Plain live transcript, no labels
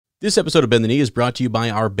This episode of Bend the Knee is brought to you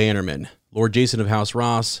by our bannermen, Lord Jason of House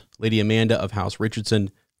Ross, Lady Amanda of House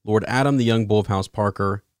Richardson, Lord Adam the Young Bull of House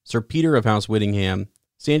Parker, Sir Peter of House Whittingham,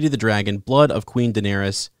 Sandy the Dragon, Blood of Queen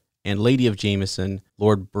Daenerys, and Lady of Jameson,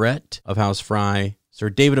 Lord Brett of House Fry,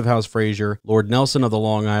 Sir David of House Fraser, Lord Nelson of the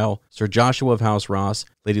Long Isle, Sir Joshua of House Ross,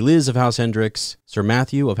 Lady Liz of House Hendricks, Sir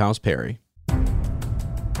Matthew of House Perry.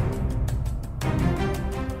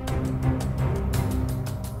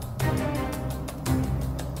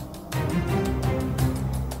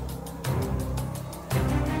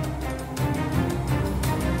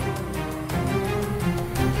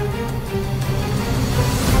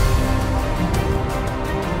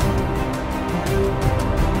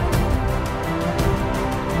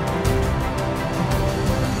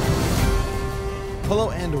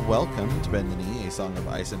 Hello and welcome to Bend the Knee, a Song of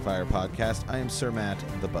Ice and Fire podcast. I am Sir Matt,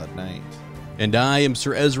 the Bud Knight. And I am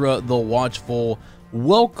Sir Ezra, the Watchful.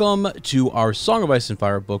 Welcome to our Song of Ice and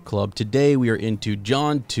Fire book club. Today we are into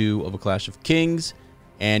John 2 of A Clash of Kings,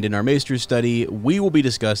 and in our Maester study, we will be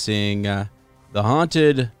discussing The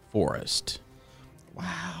Haunted Forest.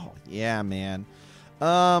 Wow. Yeah, man.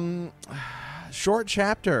 Short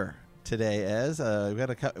chapter today, Ez. We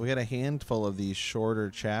got a handful of these shorter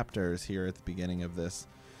chapters here at the beginning of this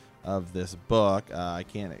book. I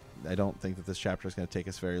don't think that this chapter is going to take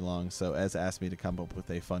us very long. So Ez asked me to come up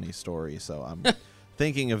with a funny story. So I'm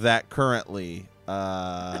thinking of that currently,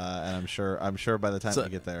 and I'm sure by the time we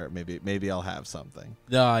get there, maybe I'll have something.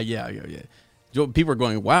 Yeah. People are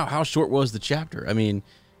going, wow, how short was the chapter? I mean,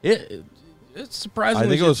 it's surprisingly.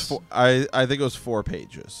 I think it was 4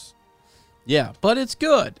 pages. Yeah, but it's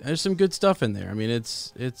good. There's some good stuff in there. I mean,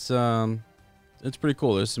 it's pretty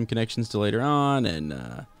cool. There's some connections to later on,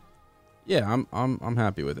 and yeah, I'm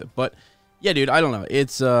happy with it. But yeah, dude, I don't know.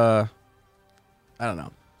 It's I don't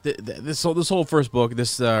know. This whole first book,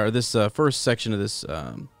 this first section of this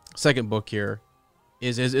second book here,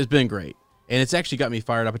 is been great, and it's actually got me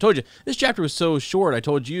fired up. I told you this chapter was so short. I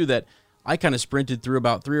told you that I kind of sprinted through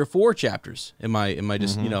about 3 or 4 chapters in my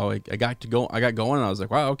just, you know, I got going and I was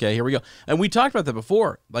like, wow, okay, here we go. And we talked about that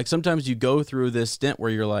before. Like sometimes you go through this stint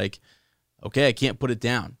where you're like, okay, I can't put it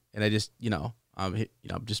down. And I just, I'm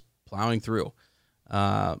just plowing through.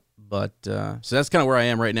 So that's kind of where I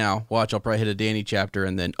am right now. Watch, I'll probably hit a Dany chapter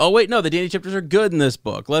and then, oh wait, no, the Dany chapters are good in this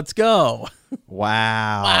book. Let's go.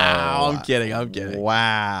 Wow. Wow. I'm kidding.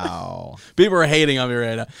 Wow. People are hating on me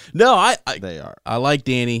right now. No, They are. I like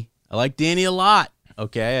Dany. I like Dany a lot.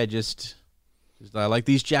 Okay, I like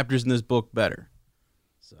these chapters in this book better.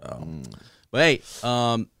 So, but hey,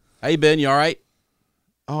 how you been? You all right?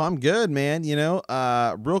 Oh, I'm good, man.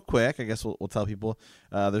 Real quick, I guess we'll tell people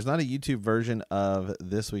there's not a YouTube version of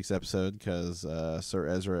this week's episode because Sir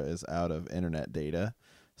Ezra is out of internet data.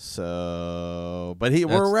 So, but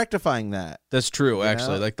we're rectifying that. That's true,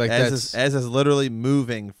 actually. Like Ez is literally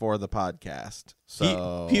moving for the podcast.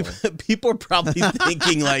 So people are probably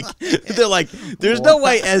thinking they're like, there's no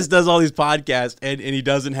way Ez does all these podcasts and he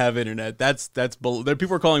doesn't have internet. That's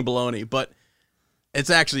people are calling baloney, but it's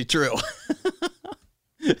actually true.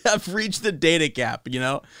 I've reached the data cap,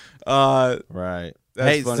 Right.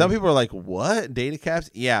 That's funny. Some people are like, what? Data caps?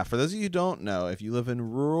 Yeah, for those of you who don't know, if you live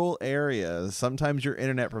in rural areas, sometimes your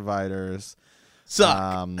internet providers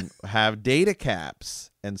suck. Have data caps.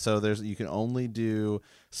 And so you can only do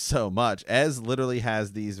so much. Ez literally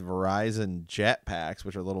has these Verizon jetpacks,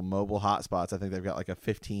 which are little mobile hotspots. I think they've got like a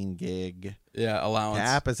 15 gig allowance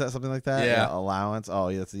cap. Is that something like that? Yeah. Allowance. Oh,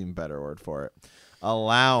 yeah, that's an even better word for it.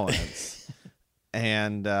 Allowance.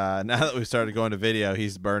 And now that we've started going to video,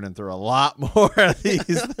 he's burning through a lot more of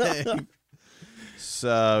these things.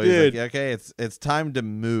 So he's like, okay, it's time to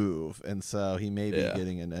move. And so he may be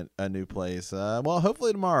getting a new place. Well,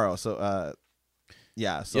 hopefully tomorrow. So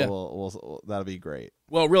we'll that'll be great.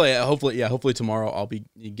 Well, really, hopefully tomorrow I'll be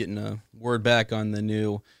getting a word back on the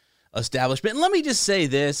new establishment. And let me just say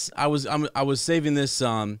this: I was saving this.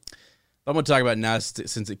 I'm going to talk about it now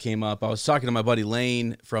since it came up. I was talking to my buddy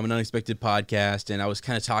Lane from An Unexpected Podcast, and I was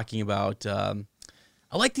kind of talking about I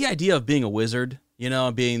like the idea of being a wizard,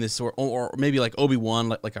 being this or maybe like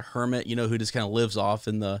Obi-Wan, like a hermit, who just kind of lives off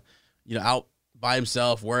in the, out by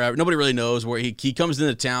himself, wherever. Nobody really knows where he comes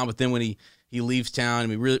into town, but then when he leaves town,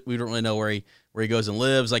 and we don't really know where he goes and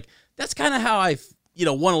lives. Like that's kind of how I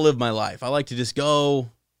want to live my life. I like to just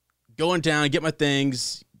go in town, get my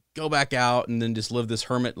things, go back out, and then just live this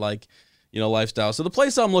hermit lifestyle. So the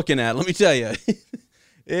place I'm looking at, let me tell you,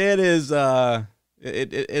 it is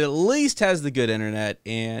it at least has the good internet,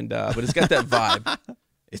 and but it's got that vibe.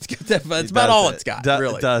 It's got that. That's about all it's got.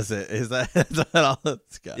 Really, does it? Is that all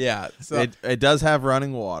it's got? Yeah. So it does have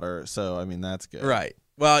running water, so I mean that's good. Right.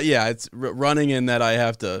 Well, yeah, it's running in that I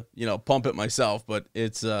have to, pump it myself, but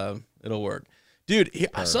it's it'll work. Dude,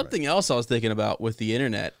 something else I was thinking about with the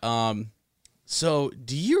internet. So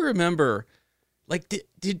do you remember, like,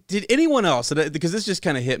 did anyone else, because this just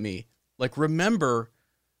kind of hit me, like, remember,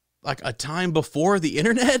 like, a time before the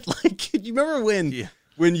internet? Like, you remember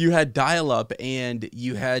when you had dial-up and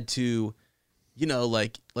you had to,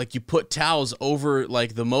 like you put towels over,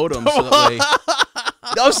 like, the modem so that way.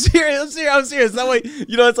 I'm serious. That way,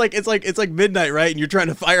 it's like midnight, right? And you're trying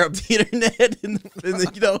to fire up the internet, and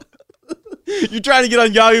you're trying to get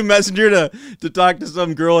on Yahoo Messenger to talk to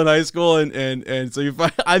some girl in high school, and so you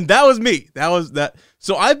find that was me. That was that.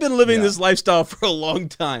 So I've been living this lifestyle for a long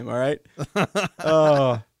time. All right.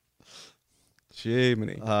 Oh,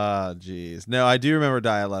 Jiminy. Geez. No, I do remember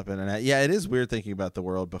dial-up internet. Yeah, it is weird thinking about the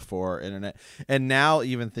world before internet, and now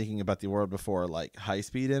even thinking about the world before, like,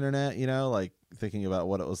 high-speed internet. Like thinking about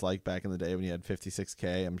what it was like back in the day when you had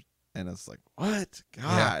 56K, and it's like, what?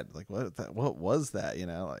 God, like what was that?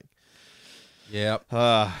 Like. Yep.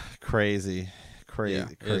 Crazy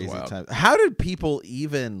wild. times. How did people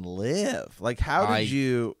even live? Like, how did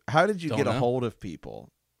you get a hold of people?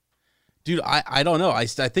 Dude, I don't know. I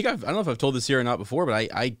think I don't know if I've told this here or not before, but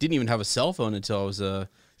I didn't even have a cell phone until I was a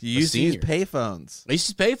You used to use payphones. I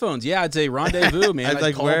used to use payphones. Yeah, I'd say rendezvous, man. I'd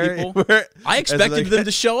like, call people. I expected them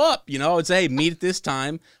to show up. I would say, hey, meet at this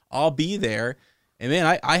time. I'll be there. And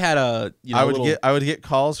man, I had a I would get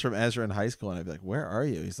calls from Ezra in high school, and I'd be like, "Where are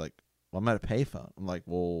you?" He's like, "Well, I'm at a payphone." I'm like,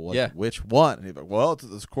 "Well, which one?" And he'd be like, "Well, it's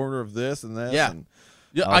at this corner of this and this." Yeah. And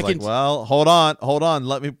I was like, well, hold on.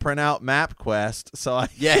 Let me print out MapQuest so I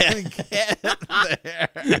can get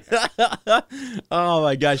there. Oh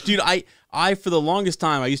my gosh, dude! I for the longest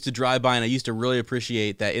time I used to drive by, and I used to really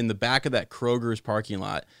appreciate that in the back of that Kroger's parking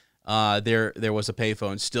lot, there was a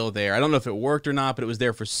payphone still there. I don't know if it worked or not, but it was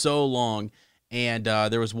there for so long. And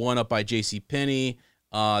there was one up by JCPenney.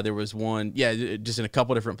 There was one, just in a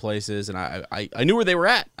couple different places, and I knew where they were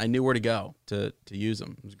at. I knew where to go to use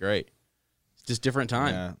them. It was great. It's just different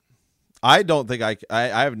time. Yeah. I don't think I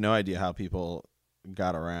have no idea how people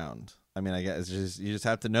got around. I mean, I guess you just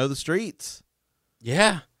have to know the streets.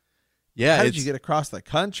 Yeah. Yeah. How did you get across the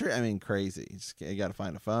country? I mean, crazy. You got to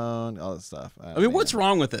find a phone, all this stuff. I mean, what's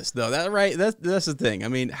wrong with this though? That's the thing. I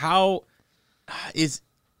mean, how is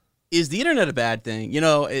the internet a bad thing?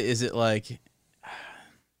 Is it like,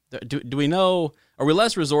 do we know? Are we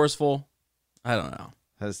less resourceful? I don't know.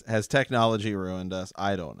 Has technology ruined us?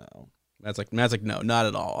 I don't know. Matt's like, no, not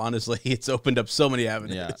at all. Honestly, it's opened up so many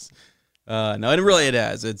avenues. Yeah. No, it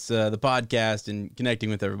has. It's the podcast and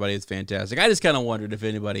connecting with everybody. It's fantastic. I just kind of wondered if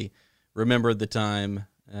anybody remembered the time,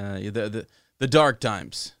 the dark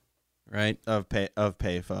times, right? Of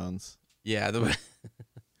payphones. Yeah.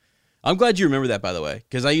 I'm glad you remember that, by the way,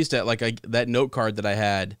 because I used to that note card that I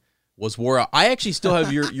had was wore out. I actually still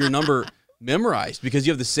have your number memorized because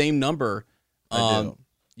you have the same number. I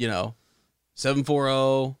do.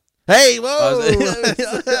 740. Hey, whoa!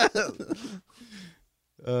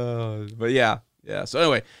 But yeah. So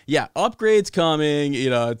anyway, upgrades coming.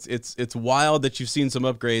 It's wild that you've seen some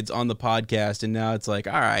upgrades on the podcast, and now it's like,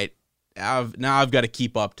 all right, I've got to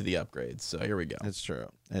keep up to the upgrades. So here we go. It's true.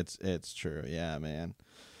 It's true. Yeah, man.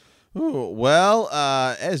 Ooh, well,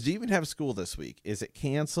 Ez, do you even have school this week? Is it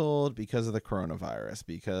canceled because of the coronavirus?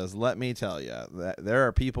 Because let me tell you, that there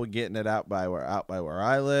are people getting it out by where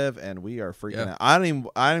I live, and we are freaking out.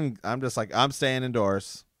 I'm just like, I'm staying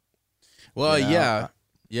indoors. Well,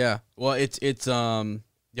 yeah. Well, it's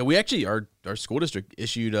we actually our school district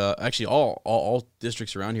issued actually all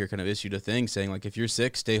districts around here kind of issued a thing saying, like, if you're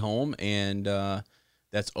sick, stay home, and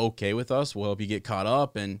that's okay with us. We'll help you get caught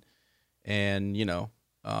up, and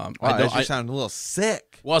I sound a little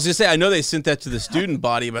sick. Well, I was gonna say, I know they sent that to the student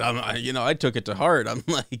body, but I took it to heart. I'm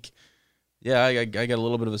like, I got a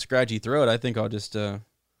little bit of a scratchy throat. I think I'll just, I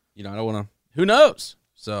don't want to. Who knows?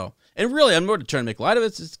 So, and really, I'm more trying to make light of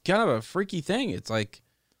it. It's kind of a freaky thing. It's like,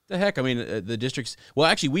 the heck. I mean, the districts. Well,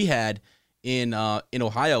 actually, we had in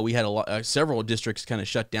Ohio, we had several districts kind of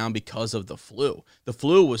shut down because of the flu. The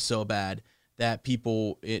flu was so bad that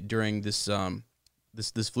people during this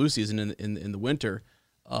this flu season in the winter.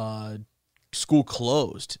 School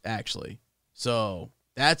closed, actually. So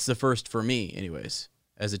that's the first for me, anyways,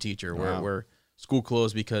 as a teacher, where school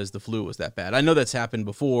closed because the flu was that bad. I know that's happened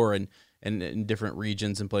before and in different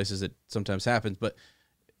regions and places it sometimes happens, but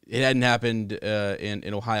it hadn't happened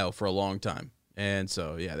in Ohio for a long time. And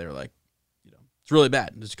so, yeah, they were like, it's really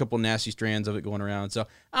bad. There's a couple nasty strands of it going around. So,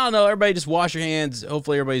 I don't know. Everybody just wash your hands.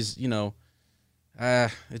 Hopefully everybody's, it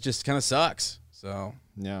just kind of sucks. So,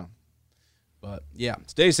 yeah. But, yeah,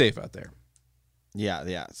 stay safe out there.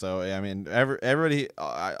 Yeah. So I mean, everybody,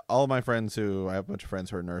 all of my friends I have a bunch of friends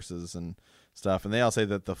who are nurses and stuff, and they all say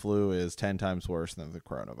that the flu is 10 times worse than the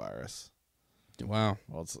coronavirus. Wow.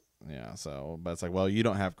 Well, yeah. So, but it's like, well, you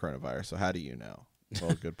don't have coronavirus, so how do you know?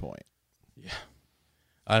 Well, good point. Yeah.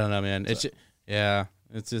 I don't know, man. It's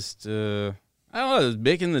just I don't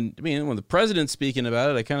know. When the president's speaking about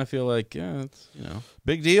it, I kind of feel like it's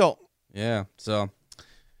big deal. Yeah. So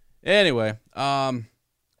anyway, well,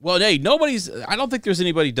 hey, I don't think there's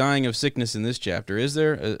anybody dying of sickness in this chapter, is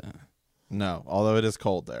there? No, although it is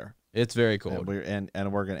cold there. It's very cold, and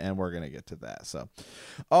we're gonna get to that. So,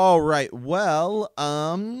 all right. Well,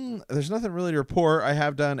 there's nothing really to report. I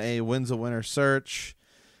have done a Winds of Winter search.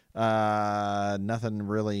 Nothing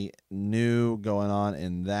really new going on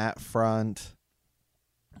in that front.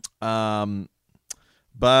 But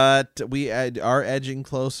we are edging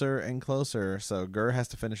closer and closer. So Gur has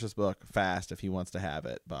to finish this book fast if he wants to have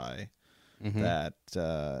it by that.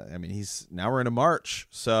 I mean, we're into March,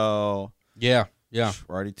 so yeah. We're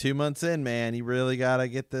already 2 months in, man. You really got to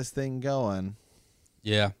get this thing going.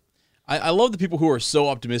 Yeah. I love the people who are so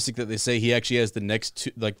optimistic that they say he actually has the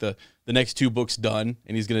next two books done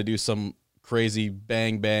and he's going to do some crazy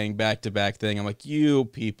bang, bang, back-to-back thing. I'm like, you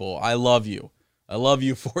people, I love you. I love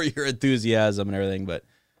you for your enthusiasm and everything, but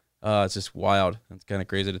it's just wild. It's kind of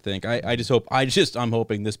crazy to think. I'm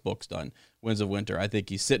hoping this book's done, Winds of Winter. I think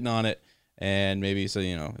he's sitting on it, and maybe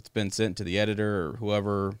it's been sent to the editor or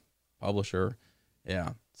whoever, publisher. Yeah.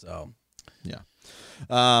 So, yeah.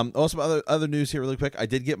 Also, other news here, really quick. I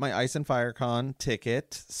did get my Ice and Fire Con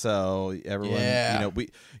ticket, so everyone,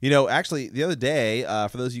 actually the other day,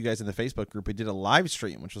 for those of you guys in the Facebook group, we did a live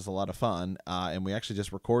stream, which was a lot of fun, and we actually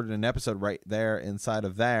just recorded an episode right there inside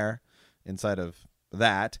of that.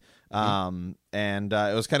 And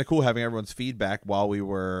it was kind of cool having everyone's feedback while we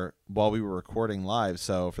were recording live.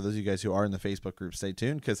 So for those of you guys who are in the Facebook group, stay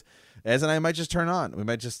tuned, because Ez and I might just turn on. We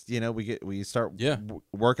might just we start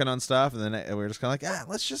working on stuff, and then we're just kind of like,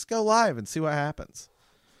 let's just go live and see what happens.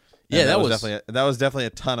 And that was definitely a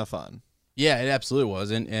ton of fun. Yeah, it absolutely was,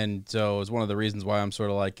 and so it was one of the reasons why I'm sort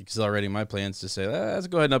of like accelerating my plans to say, let's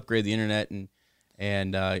go ahead and upgrade the internet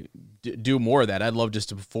and do more of that. I'd love just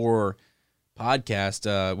to before podcast.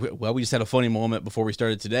 We just had a funny moment before we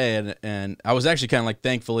started today, and I was actually kind of like,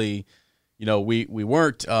 thankfully, we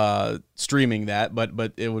weren't streaming that,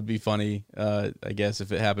 but it would be funny, I guess,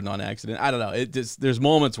 if it happened on accident. I don't know. There's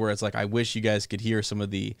moments where it's like, I wish you guys could hear some of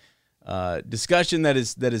the discussion that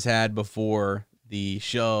is had before the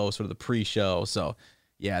show, sort of the pre-show. So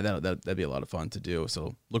yeah, that'd be a lot of fun to do.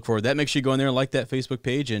 So look forward to that. Make sure you go in there and like that Facebook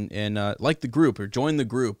page and like the group or join the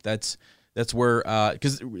group. That's where,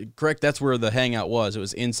 that's where the hangout was. It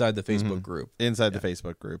was inside the Facebook group. Inside the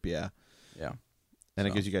Facebook group, yeah. Yeah. And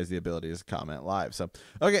it gives you guys the ability to comment live. So,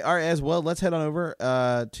 okay, all right, as well, let's head on over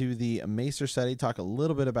to the Maester study, talk a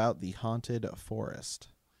little bit about the Haunted Forest.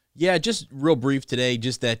 Yeah, just real brief today,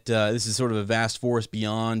 just that this is sort of a vast forest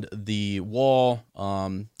beyond the wall.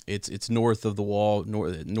 It's north of the wall,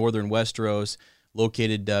 northern Westeros,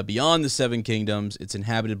 located beyond the Seven Kingdoms. It's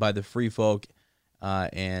inhabited by the free folk. So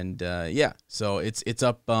it's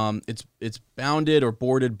up. It's bounded or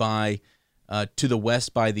bordered by to the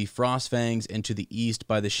west by the Frostfangs and to the east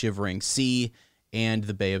by the Shivering Sea and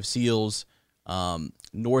the Bay of Seals.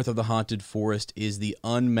 North of the Haunted Forest is the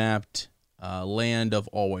unmapped land of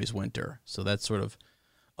Always Winter. So that's sort of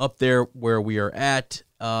up there where we are at.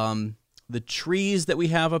 The trees that we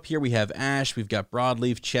have up here, we have ash, we've got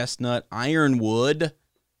broadleaf, chestnut, ironwood,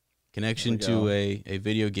 connection to a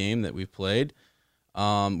video game that we've played.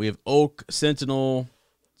 We have oak, sentinel,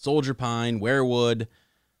 soldier pine, weirwood.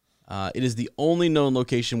 It is the only known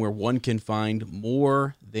location where one can find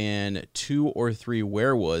more than 2 or 3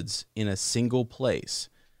 weirwoods in a single place.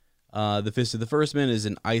 The Fist of the First Men is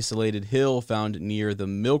an isolated hill found near the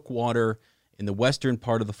Milkwater in the western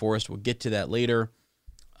part of the forest. We'll get to that later.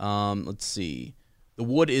 Let's see. The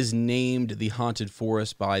wood is named the Haunted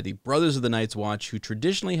Forest by the Brothers of the Night's Watch, who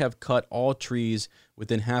traditionally have cut all trees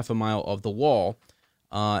within half a mile of the wall.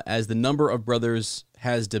 As the number of brothers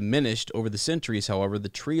has diminished over the centuries, however, the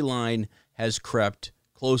tree line has crept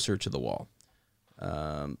closer to the wall.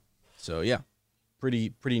 So yeah,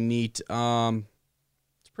 pretty neat. That's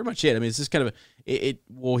pretty much it. I mean, it's just kind of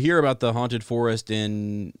we'll hear about the Haunted Forest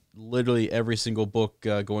in literally every single book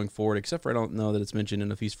going forward, except for I don't know that it's mentioned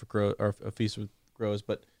in A Feast with Crows,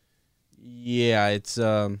 but yeah, it's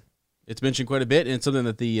mentioned quite a bit, and it's something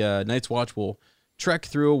that the Night's Watch will trek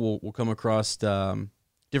through. We'll come across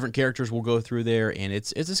different characters. We'll go through there, and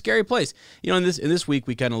it's a scary place. In this week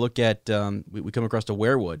we kind of look at we come across a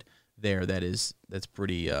weirwood there that's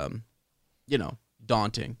pretty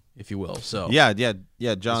daunting. if you will. So yeah.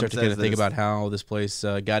 you John start to says kind of that think it's- about how this place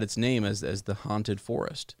got its name as the haunted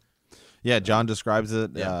forest. Yeah, John describes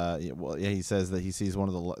it. Yeah. He says that he sees one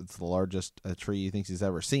of it's the largest tree he thinks he's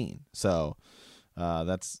ever seen. So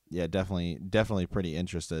that's definitely pretty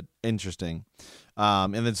interesting.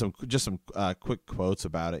 And then some quick quotes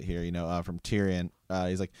about it here. From Tyrion.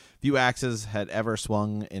 He's like, few axes had ever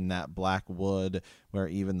swung in that black wood where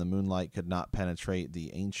even the moonlight could not penetrate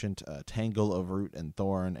the ancient tangle of root and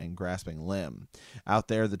thorn and grasping limb. Out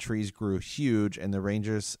there the trees grew huge, and the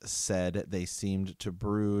rangers said they seemed to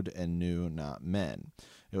brood and knew not men.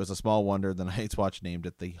 It was a small wonder the Night's Watch named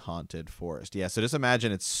it the Haunted Forest. Yeah, so just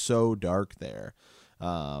imagine it's so dark there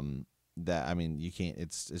that, I mean, you can't.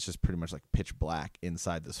 It's just pretty much like pitch black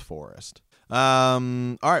inside this forest. All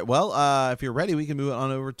right, well, if you're ready, we can move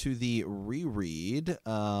on over to the reread.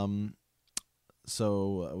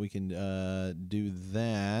 So we can do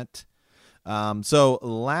that. So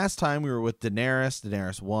last time we were with Daenerys.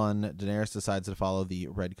 Daenerys won. Daenerys decides to follow the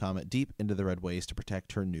Red Comet deep into the Red Waste to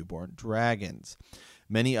protect her newborn dragons.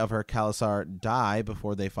 Many of her Khalasar die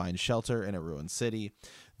before they find shelter in a ruined city.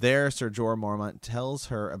 There, Ser Jorah Mormont tells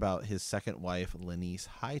her about his second wife, Lynese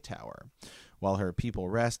Hightower. While her people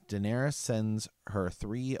rest, Daenerys sends her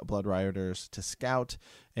 3 Blood Riders to scout,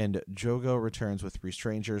 and Jogo returns with 3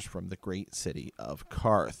 strangers from the great city of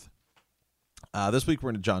Karth. This week we're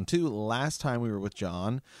into Jon 2. Last time we were with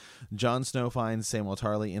Jon. Jon Snow finds Samwell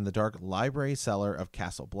Tarly in the dark library cellar of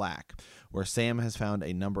Castle Black, where Sam has found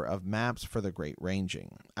a number of maps for the Great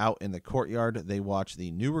Ranging. Out in the courtyard, they watch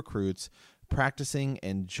the new recruits practicing,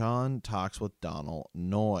 and Jon talks with Donal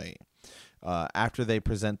Noye. After they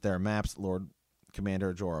present their maps, Lord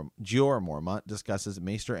Commander Jorah Mormont discusses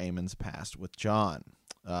Maester Aemon's past with Jon.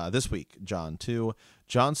 This week, Jon 2,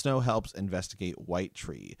 Jon Snow helps investigate White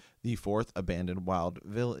Tree, the 4th abandoned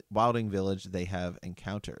wilding village they have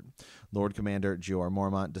encountered. Lord Commander Jorah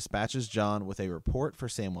Mormont dispatches Jon with a report for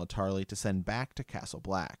Samwell Tarly to send back to Castle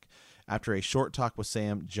Black. After a short talk with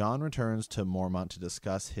Sam, Jon returns to Mormont to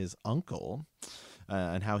discuss his uncle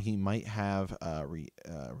and how he might have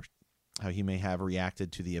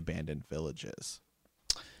reacted to the abandoned villages.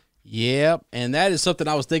 Yeah, and that is something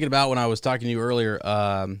I was thinking about when I was talking to you earlier.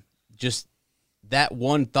 Just that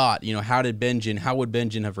one thought, how would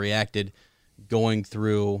Benjen have reacted going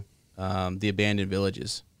through the abandoned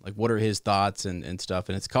villages? Like, what are his thoughts and stuff?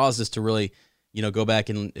 And it's caused us to really, go back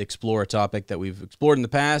and explore a topic that we've explored in the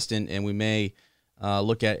past, and we may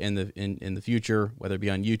look at in the future, whether it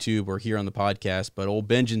be on YouTube or here on the podcast. But old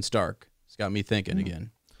Benjen Stark has got me thinking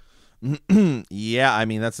again. Yeah, I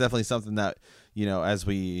mean, that's definitely something that, as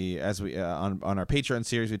we on our Patreon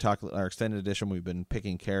series, we talk our extended edition, we've been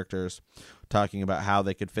picking characters, talking about how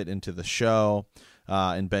they could fit into the show,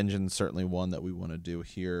 and Benjen's certainly one that we want to do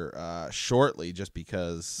here shortly, just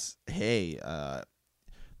because, hey,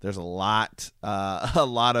 there's a lot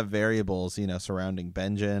of variables, surrounding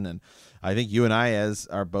Benjen, and I think you and I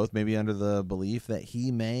are both maybe under the belief that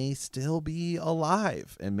he may still be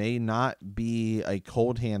alive and may not be a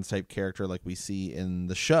cold hands type character like we see in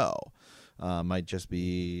the show. Might just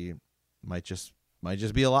be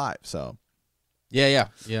alive. So yeah.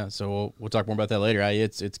 So we'll talk more about that later.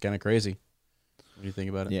 It's kind of crazy. What do you think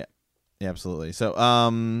about it? Yeah, absolutely. So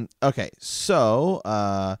okay,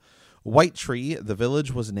 so White Tree, the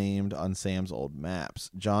village was named on Sam's old maps.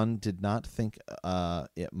 Jon did not think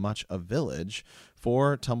it much a village.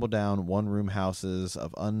 4 tumble-down one-room houses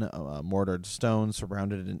of unmortared stone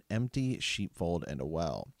surrounded an empty sheepfold and a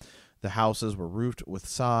well. The houses were roofed with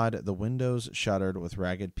sod, the windows shuttered with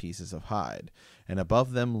ragged pieces of hide, and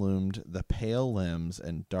above them loomed the pale limbs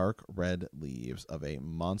and dark red leaves of a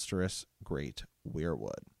monstrous great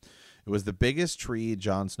weirwood. It was the biggest tree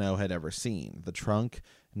Jon Snow had ever seen, the trunk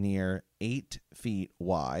near 8 feet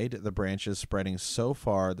wide, the branches spreading so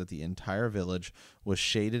far that the entire village was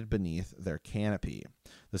shaded beneath their canopy.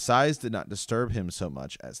 The size did not disturb him so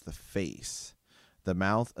much as the face. The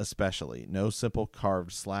mouth especially, no simple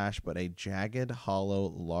carved slash, but a jagged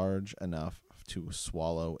hollow large enough to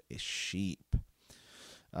swallow a sheep.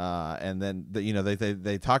 And then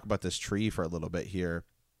they talk about this tree for a little bit here.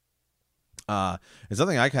 And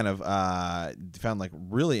something I kind of found like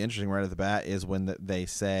really interesting right at the bat is when they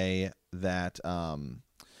say that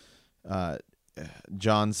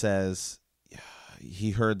Jon says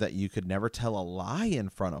he heard that you could never tell a lie in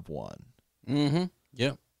front of one. Mm-hmm.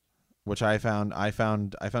 Yeah. Which I found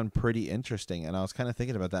pretty interesting, and I was kind of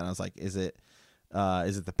thinking about that, and I was like, is it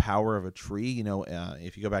the power of a tree?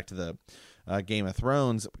 If you go back to the Game of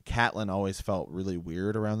Thrones, Catelyn always felt really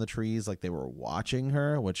weird around the trees, like they were watching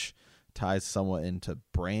her, which ties somewhat into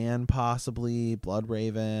Bran, possibly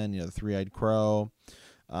Bloodraven, the Three-Eyed Crow.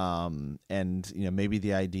 And maybe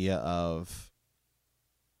the idea of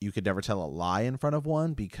you could never tell a lie in front of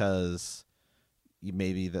one because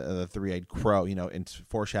maybe the three-eyed crow, in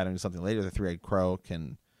foreshadowing something later, the three-eyed crow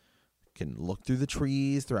can look through the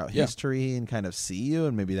trees throughout history and kind of see you,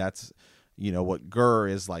 and maybe that's what Gur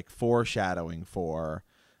is like foreshadowing for,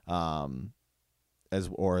 or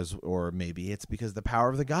maybe it's because the power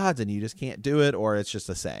of the gods and you just can't do it, or it's just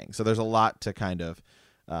a saying. So there's a lot to kind of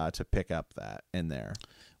to pick up that in there.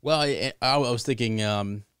 Well, I was thinking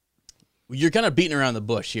you're kind of beating around the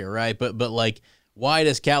bush here, right? But like, why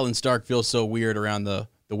does Catelyn Stark feel so weird around the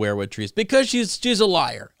weirwood trees? Because she's a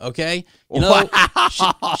liar, okay?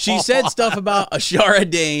 She said stuff about Ashara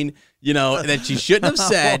Dane, that she shouldn't have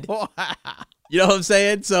said. You know what I'm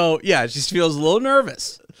saying? So yeah, she feels a little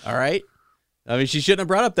nervous. All right. I mean, she shouldn't have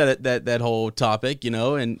brought up that whole topic,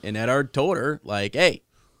 and Eddard told her, like, hey,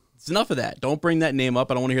 it's enough of that. Don't bring that name up.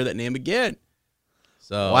 I don't want to hear that name again.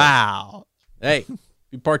 So wow. Hey,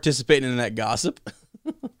 be participating in that gossip.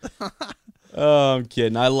 Oh, I'm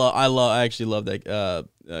kidding. I actually love that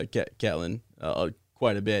Catelyn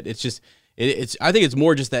quite a bit. It's just I think it's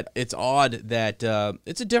more just that it's odd that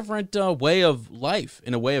it's a different way of life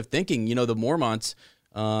and a way of thinking. The Mormonts,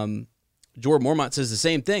 Jorah Mormont says the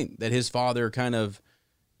same thing, that his father kind of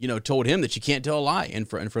told him that you can't tell a lie in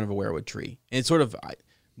front of a weirwood tree. And it's sort of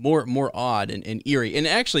more odd and eerie. And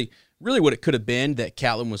actually, really what it could have been that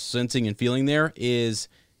Catelyn was sensing and feeling there is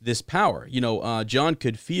this power. Jon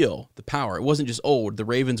could feel the power. It wasn't just old. The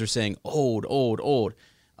Ravens are saying old, old, old.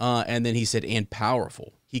 And then he said, and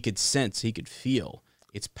powerful. He could sense, he could feel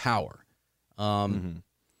its power.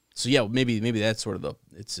 So yeah, maybe that's sort of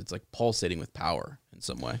it's like pulsating with power in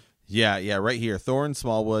some way. Yeah, right here. Thorin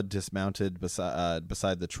Smallwood dismounted beside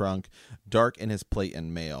the trunk, dark in his plate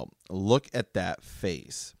and mail. Look at that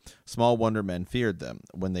face. Small wonder men feared them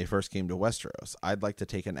when they first came to Westeros. I'd like to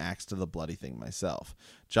take an axe to the bloody thing myself.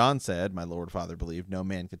 Jon said, my lord father believed no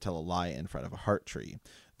man could tell a lie in front of a heart tree.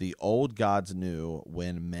 The old gods knew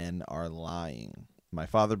when men are lying. My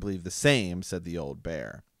father believed the same, said the old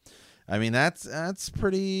bear. I mean, that's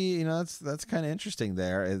pretty, that's kind of interesting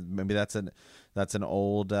there. Maybe that's an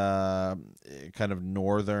old kind of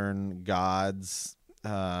northern gods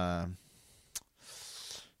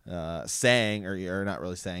saying, or not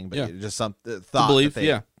really saying, but just some thought. Belief,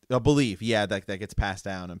 a belief, that gets passed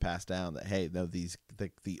down. That, hey, no,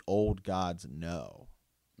 the old gods know.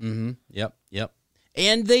 Mm-hmm. Yep.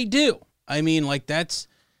 And they do. I mean, like that's.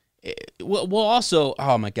 Well, also,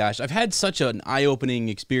 oh my gosh, I've had such an eye-opening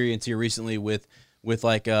experience here recently with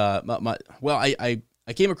like I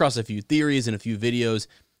came across a few theories and a few videos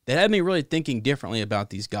that had me really thinking differently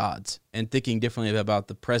about these gods and thinking differently about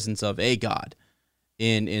the presence of a god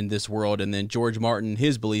in this world, and then George Martin,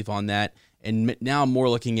 his belief on that, and now I'm more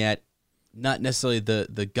looking at not necessarily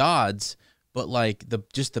the gods, but like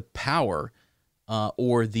just the power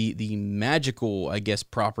or the magical, I guess,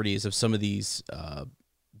 properties of some of these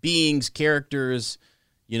beings, characters,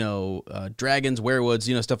 dragons, werewolves,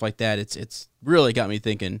 stuff like that. It's really got me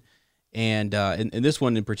thinking, and in this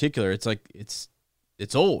one in particular, it's like it's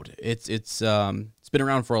old. It's been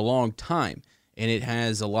around for a long time, and it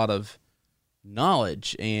has a lot of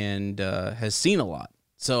knowledge and has seen a lot.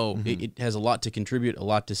 So it has a lot to contribute, a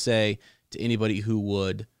lot to say to anybody who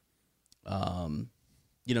would,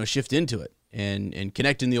 shift into it and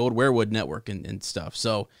connect in the old werewood network and stuff.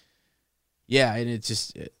 So. Yeah, and it's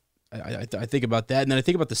just I think about that, and then I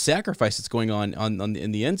think about the sacrifice that's going on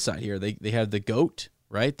in the inside here. They have the goat,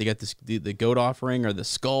 right? They got the goat offering or the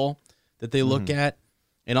skull that they look at,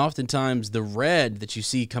 and oftentimes the red that you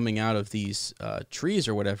see coming out of these trees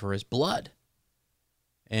or whatever is blood.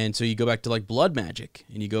 And so you go back to like blood magic,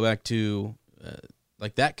 and you go back to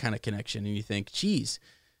like that kind of connection, and you think, geez,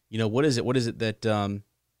 what is it? What is it that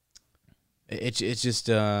it's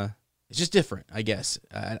just different, I guess.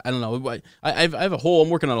 I don't know. I have I'm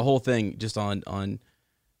working on a whole thing just on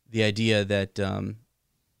the idea that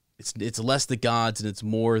it's less the gods and it's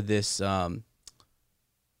more this that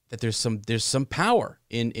there's some power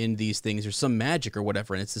in these things. There's some magic or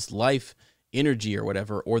whatever, and it's this life energy or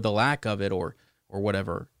whatever, or the lack of it or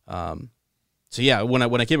whatever. So yeah, when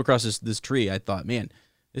I came across this tree, I thought, man,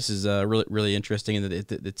 this is really really interesting, and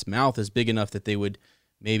that its mouth is big enough that they would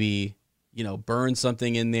maybe burn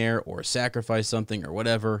something in there or sacrifice something or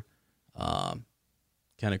whatever. Kind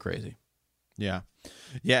of crazy. Yeah.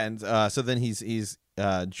 And so then he's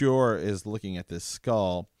Jor is looking at this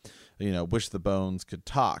skull, wish the bones could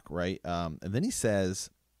talk, right? And then he says,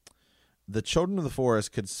 the children of the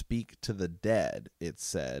forest could speak to the dead, it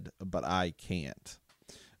said, but I can't.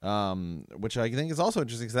 which I think is also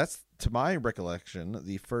interesting because that's, to my recollection,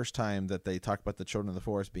 the first time that they talk about the children of the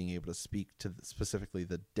forest being able to speak to specifically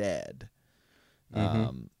the dead.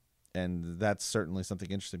 And that's certainly something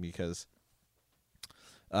interesting because,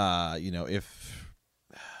 if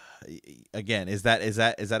again, is that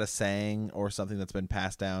a saying or something that's been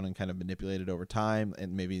passed down and kind of manipulated over time,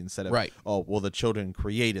 and maybe instead of the children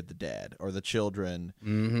created the dead, or the children,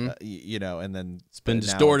 and then it's been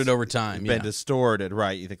distorted over time. Been distorted,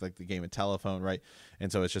 right? You think like the game of telephone, right?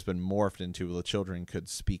 And so it's just been morphed into the children could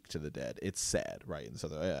speak to the dead. It's said, right? And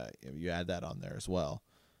so you add that on there as well.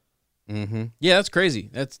 Yeah, that's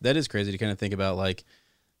crazy. That is crazy to kind of think about. Like,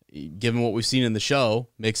 given what we've seen in the show,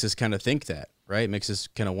 makes us kind of think that. Right, makes us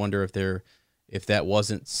kind of wonder if that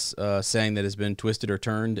wasn't saying that has been twisted or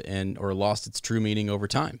turned or lost its true meaning over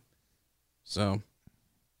time. So,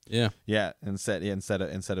 yeah, instead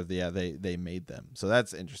of they made them. So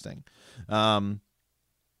that's interesting.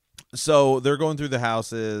 So they're going through the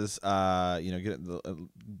houses. He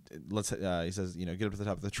says, get up to the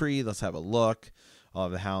top of the tree. Let's have a look. All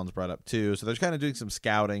of the hounds brought up too. So they're kind of doing some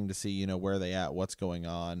scouting to see where they at, what's going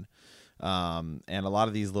on. And a lot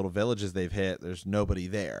of these little villages they've hit, there's nobody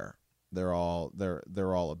there. They're all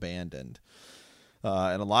abandoned.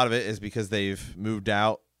 And a lot of it is because they've moved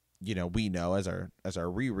out. We know as our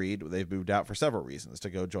reread, they've moved out for several reasons, to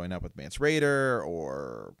go join up with Mance Rayder,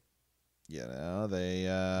 or they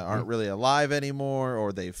aren't really alive anymore,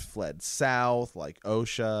 or they've fled south like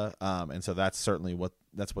Osha. And so that's certainly what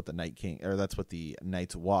the Night King, or that's what the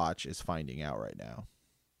Night's Watch is finding out right now.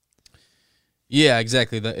 Yeah,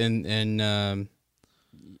 exactly.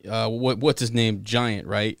 What's his name? Giant,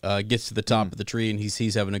 right? Gets to the top of the tree, and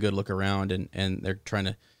he's having a good look around, and they're trying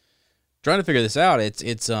to figure this out.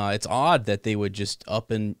 It's odd that they would just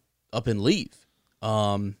up and leave.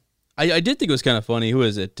 I did think it was kind of funny. Who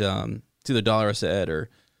is it? It's either Dollar said or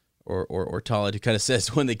Tala, who kind of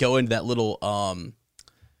says when they go into that little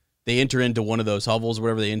they enter into one of those hovels or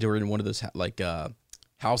whatever. They enter in one of those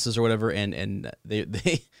houses or whatever, and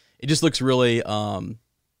they it just looks really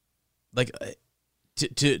like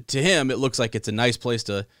to him it looks like it's a nice place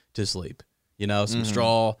to sleep. Some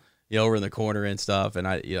straw over in the corner and stuff, and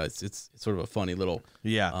it's sort of a funny little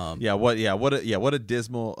what a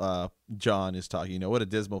dismal John is talking. What a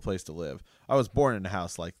dismal place to live. I was born in a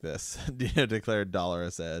house like this, declared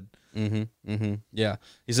Dolores said. Yeah,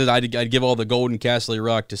 he says I'd give all the golden Castle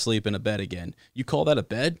Rock to sleep in a bed again. You call that a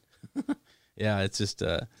bed? Yeah, it's just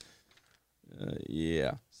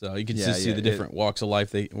yeah. So you can just see the different walks of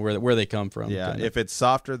life where they come from. Yeah, if it's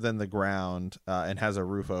softer than the ground and has a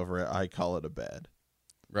roof over it, I call it a bed.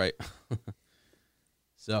 Right.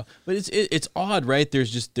 So, but it's odd, right?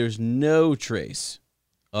 There's no trace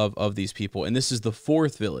of these people, and this is the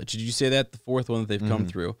fourth village. Did you say that, the fourth one that they've come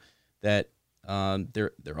through? That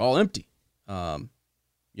they're all empty. John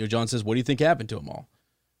says, "What do you think happened to them all?"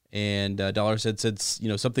 And Dollar said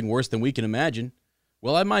something worse than we can imagine.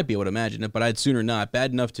 Well, I might be able to imagine it, but I'd sooner not.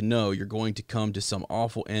 Bad enough to know you're going to come to some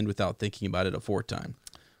awful end without thinking about it a fourth time.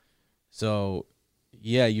 So,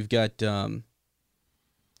 yeah, you've got two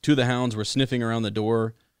of the hounds were sniffing around the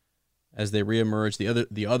door as they reemerged.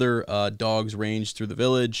 The other dogs ranged through the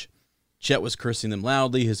village. Chet was cursing them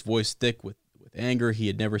loudly, his voice thick with anger he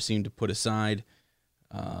had never seemed to put aside.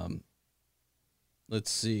 Let's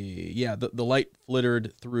see. Yeah, the light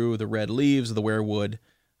flittered through the red leaves of the weirwood.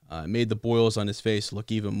 Made the boils on his face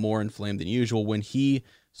look even more inflamed than usual. When he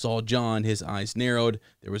saw John, his eyes narrowed.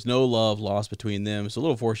 There was no love lost between them. So a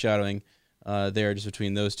little foreshadowing there just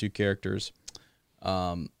between those two characters.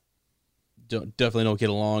 Definitely don't get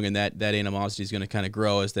along, and that animosity is going to kind of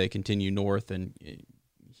grow as they continue north, and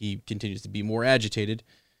he continues to be more agitated.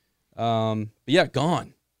 But yeah,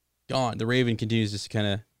 gone. The Raven continues just kind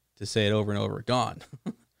of to say it over and over, gone.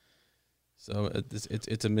 So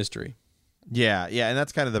it's a mystery. Yeah, and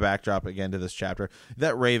that's kind of the backdrop again to this chapter.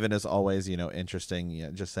 That Raven is always,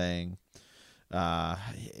 interesting. Just saying,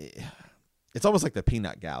 it's almost like the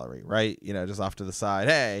peanut gallery, right? Just off to the side.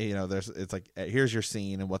 Hey, it's like here's your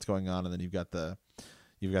scene and what's going on, and then you've got the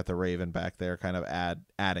Raven back there, kind of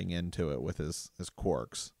adding into it with his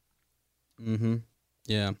quirks.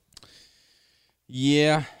 Yeah.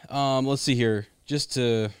 Let's see here.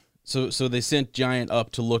 So they sent Giant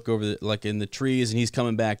up to look over in the trees, and he's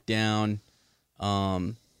coming back down.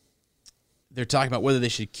 They're talking about whether they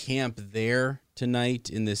should camp there tonight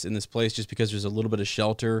in this place, just because there's a little bit of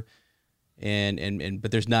shelter, but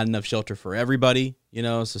there's not enough shelter for everybody,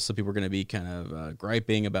 So some people are going to be kind of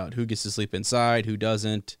griping about who gets to sleep inside, who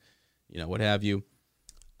doesn't, what have you.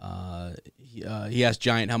 He asked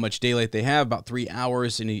Giant how much daylight they have, about 3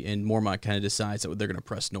 hours, and Mormont kind of decides that they're going to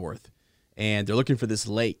press north. and they're looking for this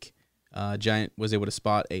lake. Giant was able to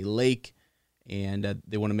spot a lake, and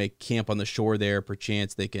they want to make camp on the shore there.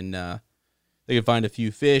 Perchance they can find a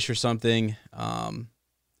few fish or something.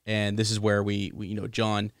 And this is where we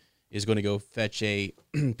John is going to go fetch a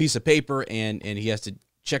piece of paper, and he has to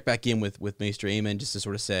check back in with Maester Aemon just to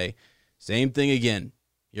sort of say, same thing again.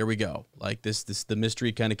 Here we go. Like this the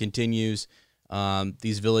mystery kind of continues.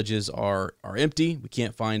 These villages are empty. We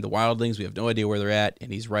can't find the wildlings. We have no idea where they're at.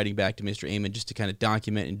 And he's writing back to Maester Aemon just to kind of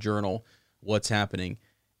document and journal what's happening.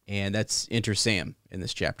 And that's enter Sam in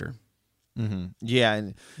this chapter. Mm-hmm.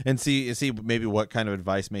 Yeah, and see maybe what kind of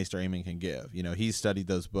advice Maester Aemon can give. He's studied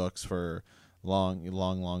those books for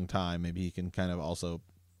long time. Maybe he can kind of also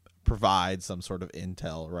provide some sort of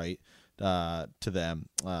intel, right, to them.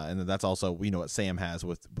 And then that's also what Sam has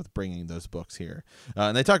with bringing those books here.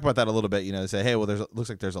 And they talk about that a little bit. They say, hey, well, looks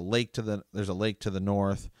like there's a lake to the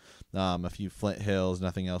north, a few flint hills,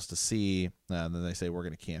 nothing else to see. And then they say we're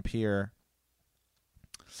going to camp here.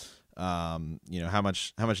 How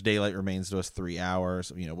much daylight remains to us? 3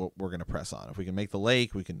 hours. We're going to press on. If we can make the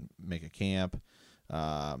lake, we can make a camp,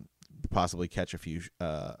 possibly catch a few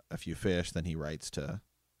fish. Then he writes to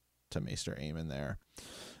Maester Aemon there.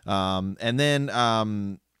 And then,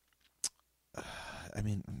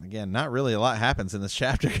 again, not really a lot happens in this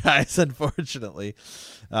chapter, guys, unfortunately.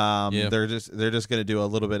 They're just going to do a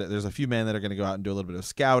little bit. There's a few men that are going to go out and do a little bit of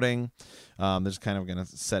scouting. They're just kind of going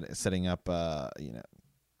to setting up,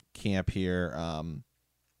 camp here.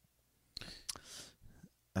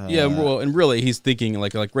 And really he's thinking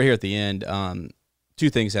like right here at the end, two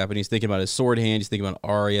things happen. He's thinking about his sword hand, he's thinking about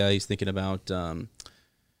Arya, he's thinking about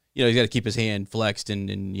he's got to keep his hand flexed,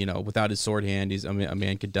 and without his sword hand a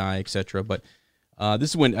man could die, etc. But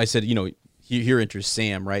this is when I said here enters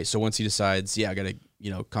Sam, right? So once he decides, I got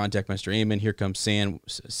to contact Maester Aemon, here comes Sam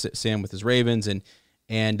with his ravens, and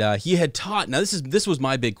he had taught. Now this was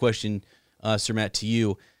my big question, Sir Matt, to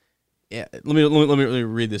you. Yeah, let me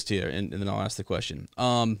read this to you, and then I'll ask the question.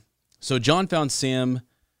 So John found Sam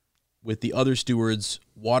with the other stewards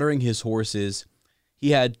watering his horses.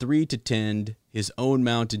 He had 3 to tend, his own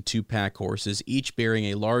mount and 2 pack horses, each bearing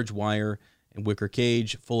a large wire and wicker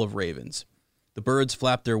cage full of ravens. The birds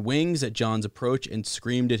flapped their wings at John's approach and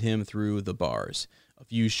screamed at him through the bars. A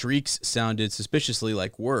few shrieks sounded suspiciously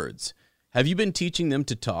like words. "Have you been teaching them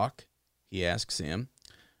to talk?" he asked Sam.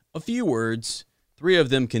 "A few words. 3 of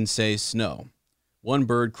them can say snow." "One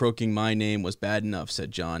bird croaking my name was bad enough,"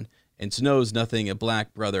 said John, "and snow's nothing a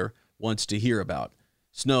black brother wants to hear about.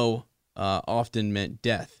 Snow often meant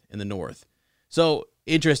death in the north." So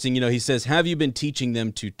interesting, he says, "Have you been teaching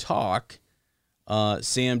them to talk?"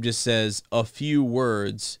 Sam just says, "A few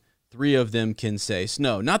words. 3 of them can say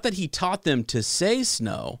snow." Not that he taught them to say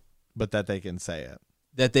snow, but that they can say it.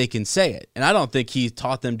 That they can say it. And I don't think he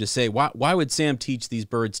taught them to say, why would Sam teach these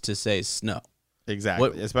birds to say snow?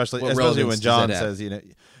 Exactly. Especially when John says,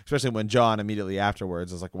 especially when John immediately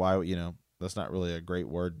afterwards is like, why, that's not really a great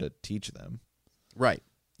word to teach them. Right.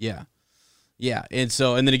 Yeah. Yeah. And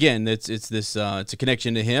then again, it's a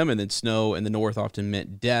connection to him, and then snow in the north often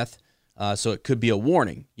meant death. So it could be a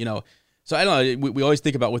warning, So I don't know. We always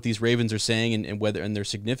think about what these ravens are saying and whether and their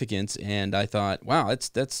significance. And I thought, wow,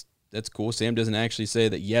 that's cool. Sam doesn't actually say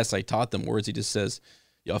that, yes, I taught them words. He just says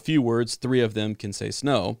a few words. 3 of them can say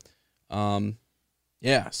snow.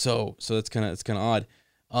 Yeah, so that's kind of odd.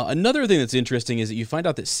 Another thing that's interesting is that you find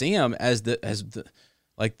out that Sam, as the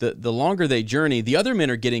longer they journey, the other men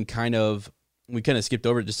are getting we kind of skipped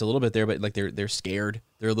over it just a little bit there, but like they're scared.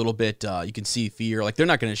 They're a little bit. You can see fear. Like they're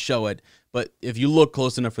not going to show it, but if you look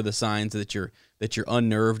close enough for the signs that you're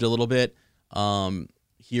unnerved a little bit.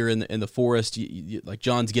 Here in the forest, like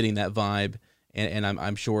John's getting that vibe, and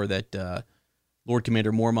I'm sure that Lord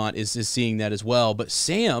Commander Mormont is seeing that as well. But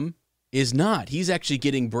Sam is not. He's actually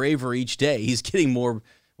getting braver each day. He's getting more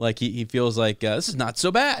like he feels like this is not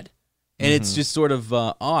so bad. And it's just sort of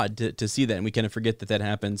odd to see that. And we kind of forget that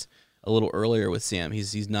happens a little earlier with Sam.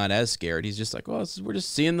 He's not as scared. He's just like, well, we're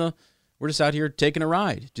just out here taking a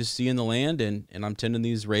ride, just seeing the land, and I'm tending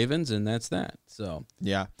these ravens, and that's that. So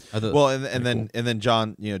yeah. Well, and then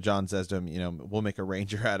John, John says to him, we'll make a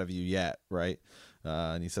ranger out of you yet, right?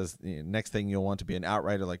 And he says, next thing you'll want to be an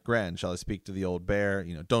outrider like Gren. Shall I speak to the old bear?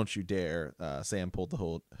 Don't you dare. Sam pulled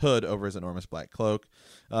the hood over his enormous black cloak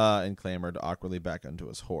and clambered awkwardly back onto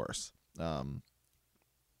his horse.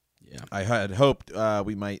 Yeah, I had hoped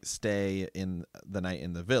we might stay in the night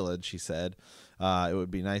in the village, he said. It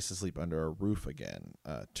would be nice to sleep under a roof again.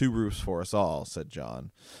 2 roofs for us all, said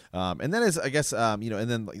John. And then I guess, and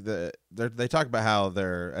then they talk about how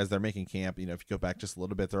as they're making camp, if you go back just a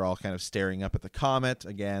little bit, they're all kind of staring up at the comet.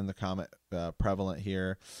 Again, the comet prevalent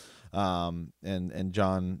here. And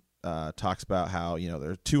Jon talks about how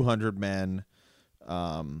there are 200 men.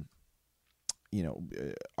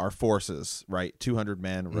 Our forces, right? 200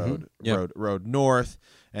 men rode north,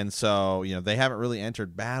 and so they haven't really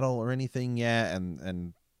entered battle or anything yet,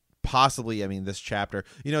 and possibly, I mean, this chapter,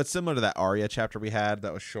 it's similar to that Arya chapter we had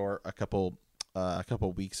that was short a couple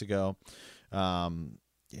weeks ago.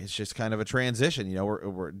 It's just kind of a transition,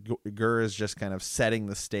 Gur is just kind of setting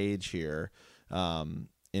the stage here,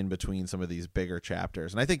 in between some of these bigger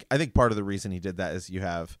chapters, and I think part of the reason he did that is you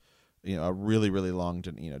have a really, really long,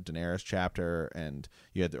 Daenerys chapter, and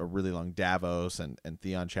you had a really long Davos and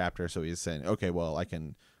Theon chapter. So he's saying, okay, well, I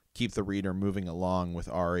can keep the reader moving along with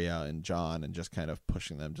Arya and Jon and just kind of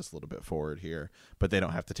pushing them just a little bit forward here, but they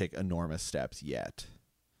don't have to take enormous steps yet.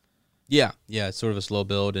 Yeah. It's sort of a slow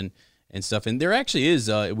build and stuff. And there actually is,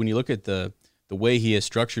 when you look at the way he has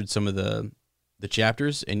structured some of the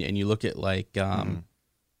chapters, and you look at like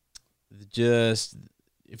just.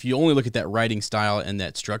 If you only look at that writing style and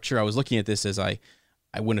that structure, I was looking at this as I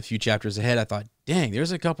went a few chapters ahead. I thought, dang,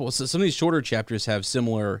 there's a couple. So some of these shorter chapters have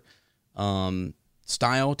similar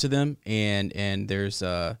style to them, and there's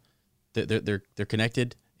they're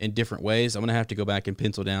connected in different ways. I'm gonna have to go back and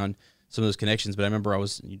pencil down some of those connections. But I remember I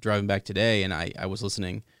was driving back today, and I was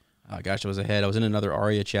listening. I was ahead. I was in another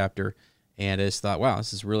Arya chapter, and I just thought, wow,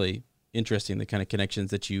 this is really interesting. The kind of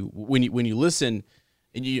connections that when you listen,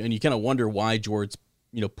 and you kind of wonder why George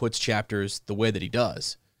puts chapters the way that he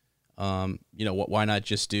does. Why not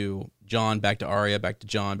just do Jon back to Arya, back to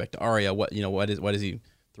Jon, back to Arya? Why does he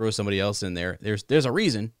throw somebody else in there? There's a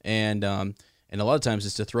reason, and a lot of times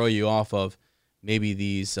it's to throw you off of maybe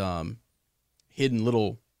these hidden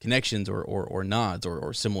little connections or nods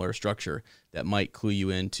or similar structure that might clue you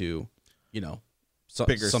into, bigger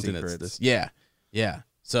something secrets. that's this. Yeah.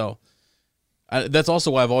 So that's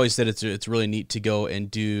also why I've always said it's really neat to go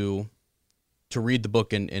and to read the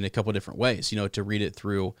book in a couple of different ways, to read it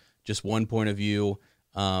through just one point of view,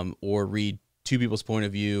 or read two people's point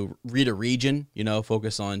of view, read a region,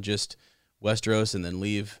 focus on just Westeros and then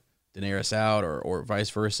leave Daenerys out or vice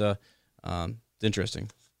versa. It's interesting.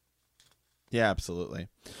 Yeah, absolutely.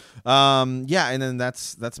 And then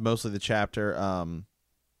that's mostly the chapter.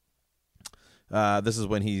 This is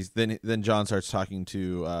when then Jon starts talking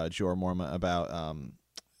to Jorah Mormont about,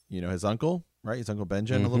 his uncle, right? His uncle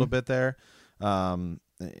Benjen, a little bit there.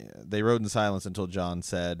 They rode in silence until Jon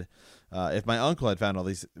said, if my uncle had found all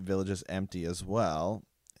these villages empty as well,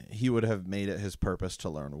 he would have made it his purpose to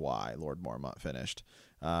learn why. Lord Mormont finished.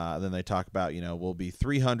 Then they talk about, we'll be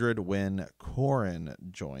 300 when Qhorin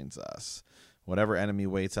joins us. Whatever enemy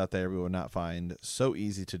waits out there, we will not find so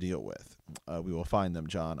easy to deal with. We will find them,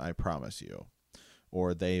 Jon, I promise you.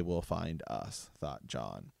 Or they will find us, thought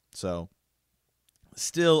Jon. So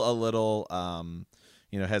still a little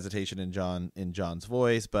hesitation in Jon's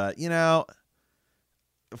voice, but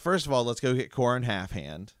first of all, let's go get Qhorin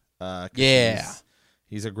Halfhand. Yeah,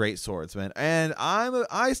 he's a great swordsman, and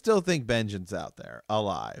I still think Benjen's out there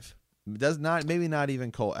alive. Maybe not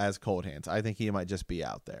even as Cold Hands. I think he might just be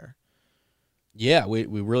out there. Yeah, we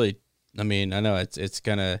really. I mean, I know it's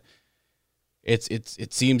kind of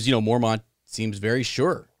it seems Mormont seems very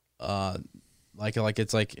sure. Like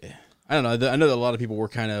it's like I don't know. I know that a lot of people were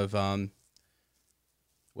kind of.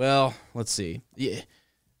 Well, let's see. Yeah.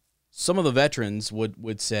 Some of the veterans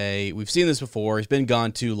would say, we've seen this before, he's been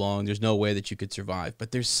gone too long, there's no way that you could survive.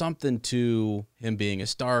 But there's something to him being a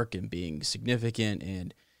Stark and being significant,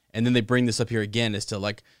 and then they bring this up here again as to,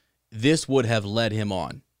 like, this would have led him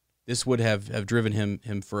on. This would have driven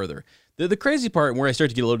him further. The crazy part, and where I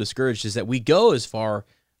start to get a little discouraged, is that we go as far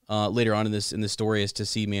later on in this story as to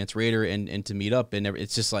see Mance Rayder and to meet up, and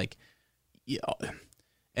it's just like,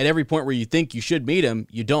 at every point where you think you should meet him,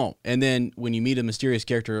 you don't. And then when you meet a mysterious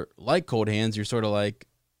character like Cold Hands, you're sort of like,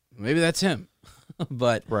 maybe that's him.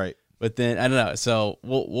 But right. But then I don't know. So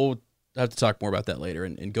we'll have to talk more about that later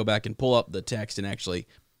and go back and pull up the text and actually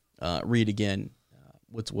read again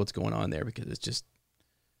what's going on there, because it's just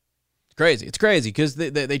crazy. It's crazy because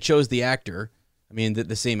they chose the actor. I mean,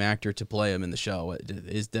 the same actor to play him in the show.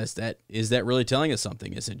 Is that really telling us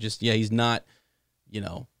something? Is it just, he's not,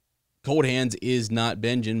 Cold Hands is not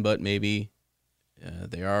Benjen, but maybe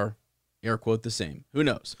they are, air quote, the same. Who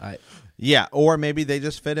knows? Yeah, or maybe they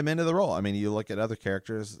just fit him into the role. I mean, you look at other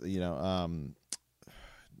characters, Jorah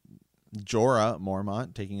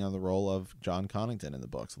Mormont taking on the role of Jon Connington in the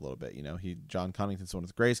books a little bit. Jon Connington's one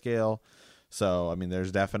with grayscale. So, I mean,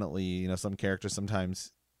 there's definitely, some characters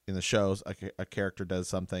sometimes in the shows, a character does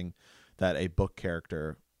something that a book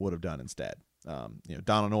character would have done instead.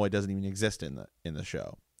 Donal Noye doesn't even exist in the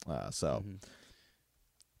show.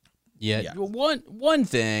 Yeah. Yes. One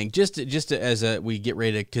thing, just as we get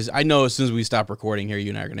ready to, because I know as soon as we stop recording here, you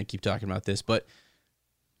and I are going to keep talking about this, but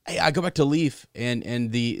hey, I go back to Leaf and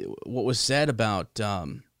what was said about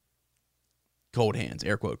cold hands,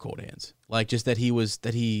 air quote cold hands, like just that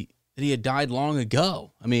he had died long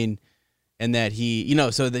ago. I mean, and that he,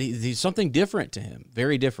 so that he's something different to him,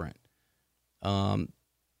 very different.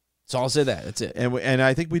 So I'll say that. That's it. And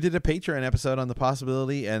I think we did a Patreon episode on the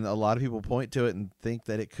possibility, and a lot of people point to it and think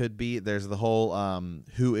that it could be. There's the whole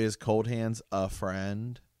who is Cold Hands a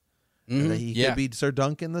friend? Mm-hmm. That he could be Sir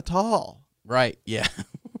Duncan the Tall. Right. Yeah.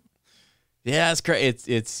 Yeah, it's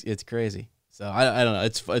crazy. It's crazy. So I don't know.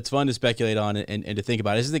 It's fun to speculate on it and to think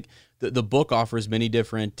about it. I just think the book offers many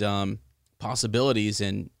different possibilities,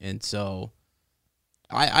 and so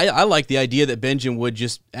I like the idea that Benjen would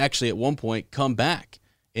just actually at one point come back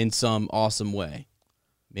in some awesome way.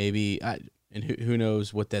 Maybe, and who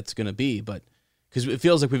knows what that's going to be, but because it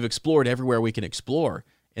feels like we've explored everywhere we can explore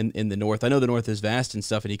in the North. I know the North is vast and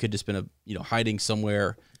stuff, and he could just been hiding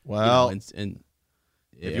somewhere. Well, and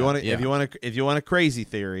if you want a crazy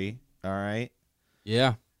theory, all right.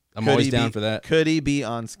 Yeah, I'm always down for that. Could he be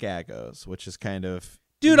on Skagos, which is kind of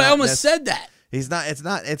dude? I almost said that. He's not. It's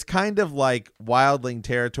not. It's kind of like wildling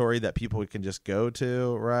territory that people can just go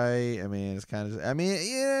to, right? I mean, it's kind of. I mean,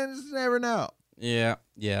 you just never know. Yeah.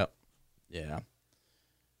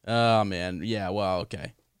 Oh man. Yeah. Well.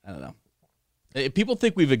 Okay. I don't know. People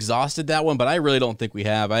think we've exhausted that one, but I really don't think we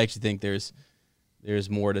have. I actually think there's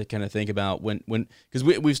more to kind of think about when because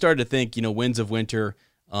we've started to think. Winds of Winter.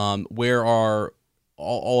 Where are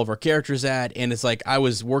all of our characters at? And it's like I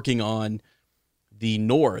was working on the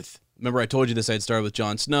North. Remember I told you this, I'd started with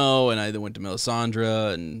Jon Snow, and I then went to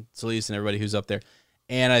Melisandre and Selyse and everybody who's up there.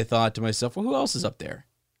 And I thought to myself, well, who else is up there?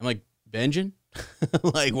 I'm like, Benjen?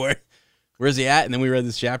 Like, where's he at? And then we read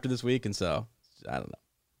this chapter this week, and so, I don't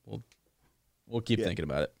know. We'll keep thinking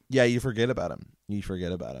about it. Yeah, you forget about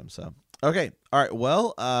him. So, okay. All right,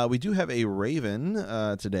 well, we do have a Raven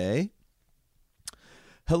today.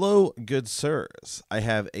 Hello, good sirs. I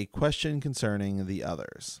have a question concerning the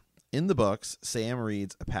others. In the books, Sam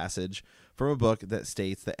reads a passage from a book that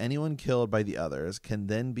states that anyone killed by the others can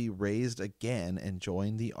then be raised again and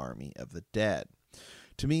join the army of the dead.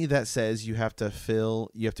 To me, that says you have to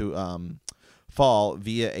fall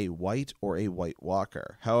via a white or a white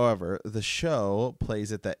walker. However, the show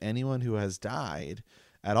plays it that anyone who has died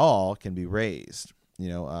at all can be raised.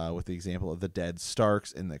 With the example of the dead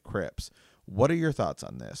Starks in the crypts. What are your thoughts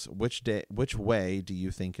on this? Which way do you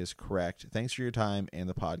think is correct? Thanks for your time and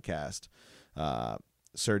the podcast,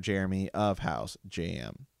 Sir Jeremy of House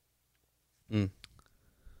JM.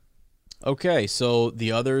 Okay, so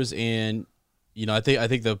the others, and I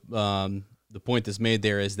think the point that's made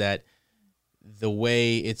there is that the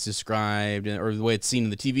way it's described or the way it's seen in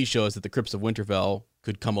the TV show is that the Crypts of Winterfell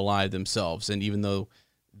could come alive themselves, and even though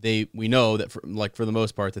we know that for the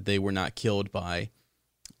most part that they were not killed by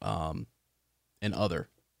an other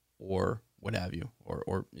or what have you,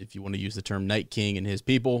 or if you want to use the term Night King and his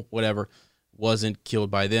people, whatever, wasn't killed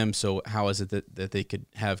by them. So how is it that they could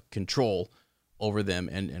have control over them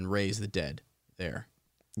and raise the dead there?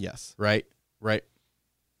 Yes. Right.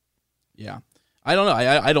 Yeah. I don't know.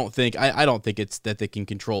 I don't think it's that they can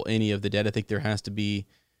control any of the dead. I think there has to be.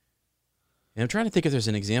 And I'm trying to think if there's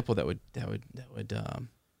an example that would.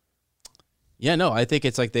 Yeah. No. I think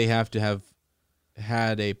it's like they have to have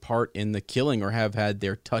had a part in the killing or have had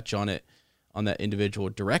their touch on that individual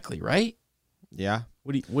directly, right? Yeah.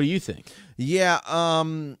 What do you think? Yeah.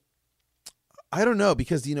 I don't know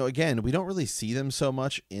because again, we don't really see them so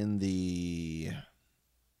much in the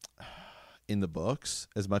books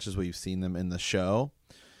as much as we've seen them in the show.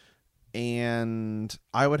 And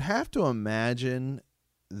I would have to imagine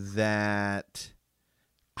that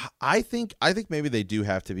I think maybe they do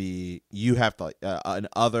have to be. You have to an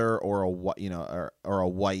other or or a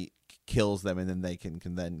white kills them and then they can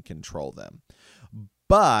then control them.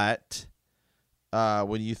 But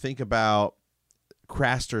when you think about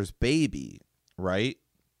Craster's baby, right?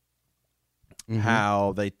 Mm-hmm.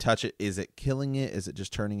 How they touch it, is it killing it? Is it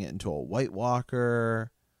just turning it into a White Walker?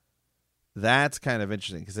 That's kind of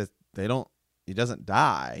interesting because he doesn't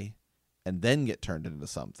die and then get turned into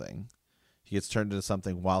something. He gets turned into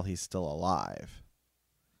something while he's still alive.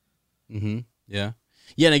 Mm-hmm. Yeah.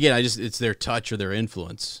 Yeah, and again, it's their touch or their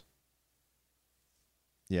influence.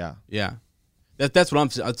 Yeah. Yeah. That's what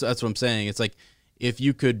I'm saying. It's like if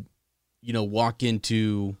you could, walk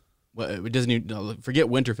into, well, it doesn't even, forget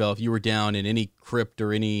Winterfell. If you were down in any crypt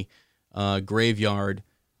or any graveyard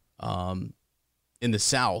in the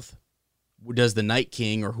South, does the Night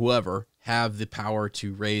King or whoever have the power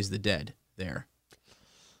to raise the dead there?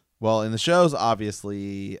 Well, in the shows,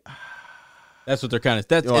 obviously, That's what they're kind of.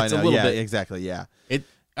 That's oh, I it's a know. little Yeah, bit. exactly. Yeah.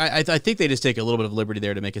 I think they just take a little bit of liberty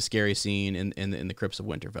there to make a scary scene in the crypts of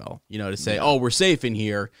Winterfell. You know, to say, Yeah. oh, we're safe in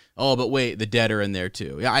here. Oh, but wait, the dead are in there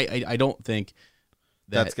too. Yeah, I don't think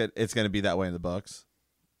That's good. It's going to be that way in the books.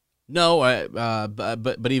 No,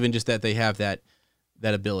 but even just that they have that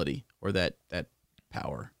ability or that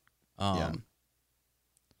power.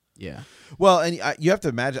 Yeah. Well, and you have to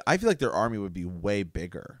imagine. I feel like their army would be way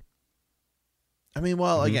bigger. I mean,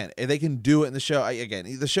 well, again, they can do it in the show.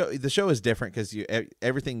 The show is different because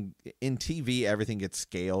everything in TV, everything gets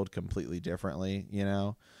scaled completely differently. You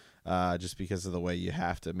know, just because of the way you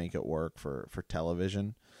have to make it work for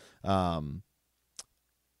television.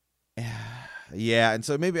 Yeah, and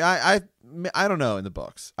so maybe I don't know in the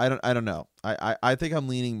books. I don't know. I think I'm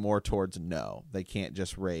leaning more towards no. They can't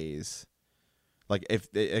just raise, like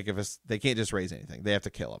if they can't just raise anything. They have to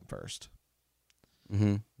kill him first.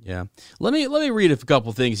 Mm-hmm. Yeah. Let me read a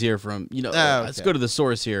couple things here from Okay. Let's go to the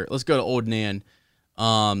source here. Let's go to Old Nan.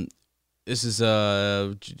 This is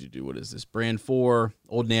what is this? Brand 4.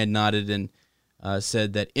 Old Nan nodded and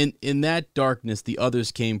said that in that darkness the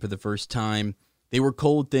others came for the first time. They were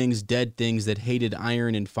cold things, dead things that hated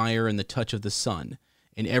iron and fire and the touch of the sun,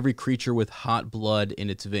 and every creature with hot blood in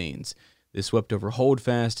its veins. They swept over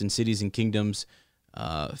Holdfast and cities and kingdoms,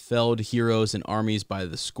 felled heroes and armies by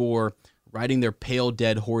the score, riding their pale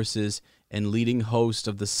dead horses and leading hosts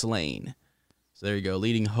of the slain. So there you go,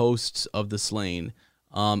 leading hosts of the slain.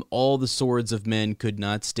 All the swords of men could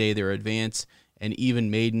not stay their advance, and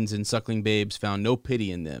even maidens and suckling babes found no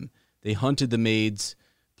pity in them. They hunted the maids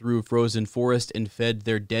through frozen forest and fed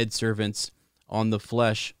their dead servants on the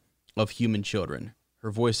flesh of human children. Her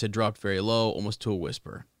voice had dropped very low, almost to a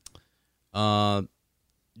whisper. John,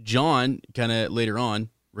 kind of later on,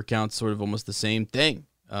 recounts sort of almost the same thing,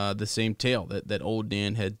 the same tale that Old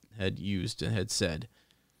Nan had used and had said.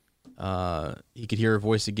 He could hear her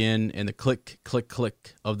voice again and the click, click,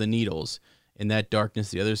 click of the needles. In that darkness,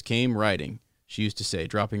 the others came riding, she used to say,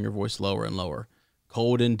 dropping her voice lower and lower.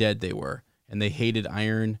 Cold and dead they were, and they hated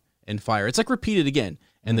iron and fire. It's like repeated again.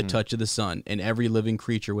 And the touch of the sun, and every living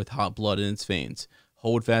creature with hot blood in its veins.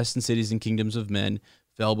 Holdfast in cities and kingdoms of men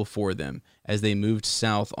fell before them as they moved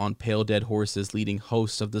south on pale dead horses, leading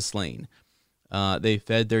hosts of the slain. They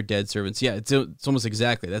fed their dead servants. Yeah, it's almost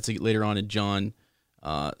exactly. That's later on in John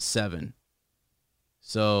 7.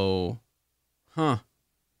 So,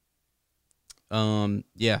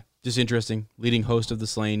 yeah, just interesting. Leading host of the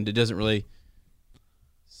slain. It doesn't really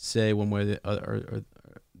say one way or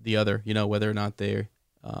the other, whether or not they're.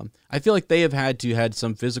 I feel like they have had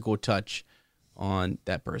some physical touch on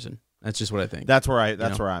that person. That's just what I think. That's where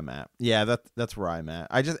I'm at. Yeah, that's where I'm at.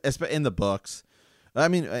 I just in the books. I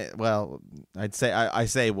mean, well, I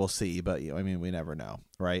say we'll see, but I mean, we never know,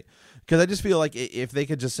 right? Because I just feel like if they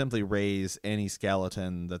could just simply raise any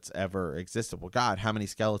skeleton that's ever existed, well, God, how many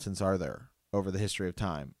skeletons are there over the history of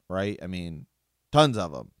time, right? I mean, tons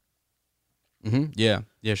of them. Mm-hmm. Yeah,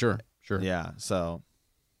 sure. Yeah, so.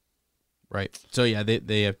 Right. So, yeah,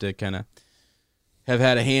 they have to kind of have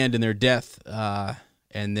had a hand in their death,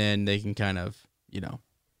 and then they can kind of,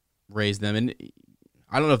 raise them. And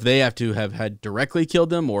I don't know if they have to have had directly killed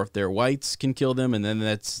them or if their whites can kill them, and then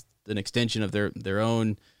that's an extension of their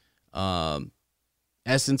own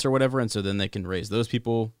essence or whatever, and so then they can raise those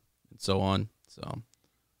people and so on. So,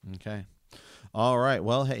 okay. All right.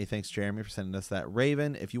 Well, hey, thanks, Jeremy, for sending us that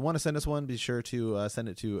Raven. If you want to send us one, be sure to send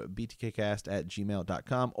it to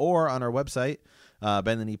btkcast@gmail.com or on our website,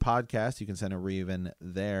 Bend the Knee Podcast. You can send a Raven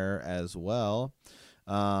there as well.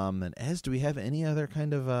 And Ez, do we have any other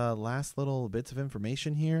kind of last little bits of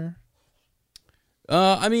information here?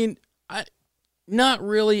 I mean, not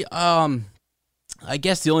really. I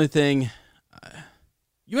guess the only thing.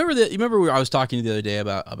 You remember where I was talking to you the other day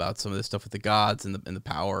about some of this stuff with the gods and the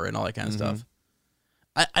power and all that kind of stuff.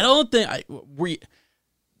 I don't think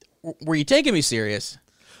were you taking me serious?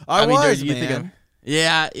 I mean, was, man.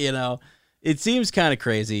 Yeah, it seems kind of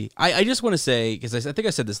crazy. I just want to say, because I think I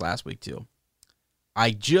said this last week too.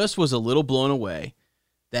 I just was a little blown away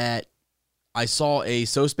that I saw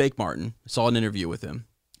So Spake Martin, saw an interview with him,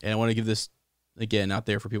 and I want to give this again out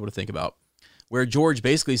there for people to think about, where George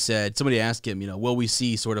basically said, somebody asked him, will we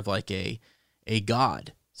see sort of like a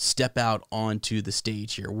god step out onto the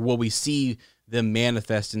stage here? Will we see them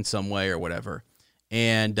manifest in some way or whatever?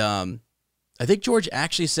 And I think George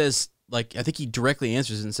actually says, I think he directly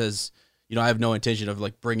answers and says, I have no intention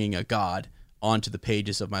of bringing a god onto the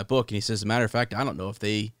pages of my book. And he says, as a matter of fact, I don't know if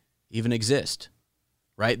they even exist,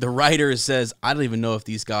 right? The writer says, I don't even know if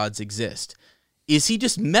these gods exist. is he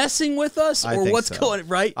just messing with us, I or think what's so. going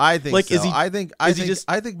right? I think like, so. is he? I think just-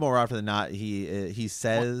 I think more often than not he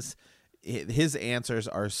says his answers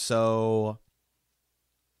are so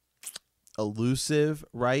elusive,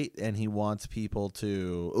 right? And he wants people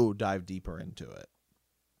to dive deeper into it.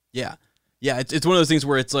 Yeah. Yeah, it's one of those things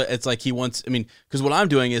where it's like he wants. I mean, because what I'm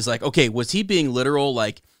doing is like, okay, was he being literal?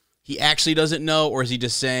 Like he actually doesn't know, or is he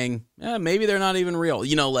just saying, maybe they're not even real?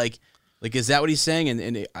 You know, like is that what he's saying?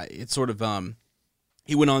 And it's sort of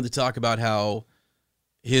he went on to talk about how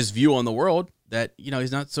his view on the world, that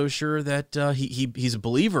he's not so sure that he's a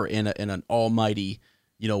believer in an almighty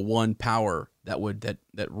one power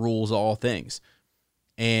that rules all things.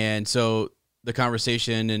 And so the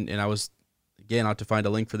conversation, and I was, again, I'll have to find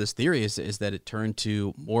a link for this theory, is that it turned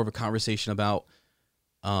to more of a conversation about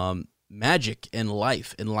magic and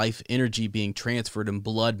life energy being transferred, and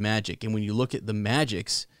blood magic. And when you look at the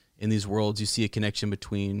magics in these worlds, you see a connection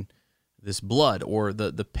between this blood, or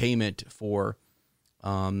the payment for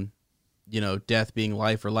death being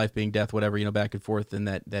life, or life being death, whatever, back and forth, and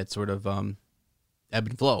that sort of ebb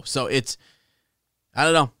and flow. So it's, I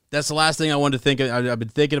don't know. That's the last thing I wanted to think of. I've been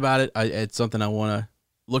thinking about it. It's something I want to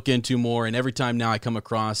look into more. And every time now I come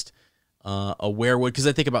across a werewood, because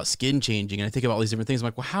I think about skin changing, and I think about all these different things. I'm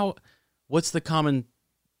like, well, what's the common,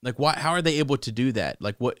 like, how are they able to do that?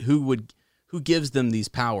 Like, who gives them these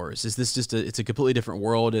powers? Is this just it's a completely different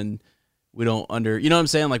world, and we don't you know what I'm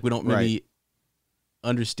saying? Like, we don't maybe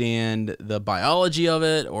understand the biology of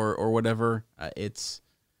it, or whatever.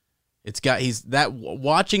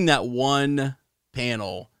 Watching that one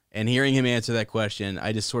panel and hearing him answer that question,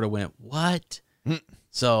 I just sort of went, what?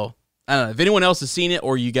 So I don't know if anyone else has seen it,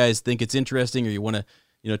 or you guys think it's interesting, or you want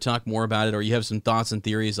to, talk more about it, or you have some thoughts and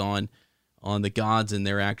theories on the gods and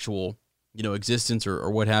their actual, existence, or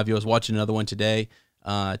what have you. I was watching another one today,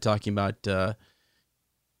 talking about, who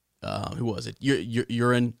was it?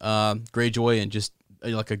 Euron Greyjoy, and just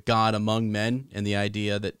like a god among men, and the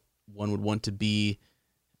idea that one would want to be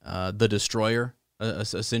the destroyer,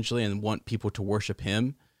 essentially, and want people to worship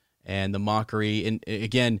him, and the mockery, and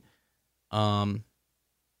again,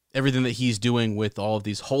 everything that he's doing with all of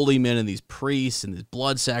these holy men and these priests and these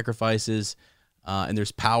blood sacrifices, and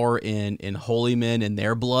there's power in holy men and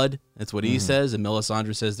their blood. That's what he says, and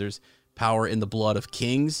Melisandre says there's power in the blood of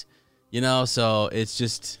kings. So it's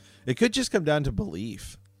just, it could just come down to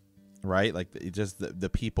belief, right? Like just the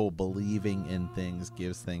people believing in things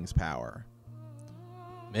gives things power.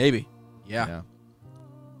 Maybe, yeah.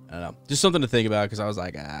 I don't know. Just something to think about, because I was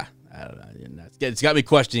like, I don't know. It's got me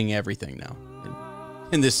questioning everything now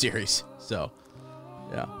in this series. So,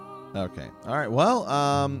 yeah. Okay. All right. Well,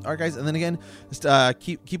 all right, guys. And then again, just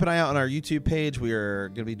keep an eye out on our YouTube page. We are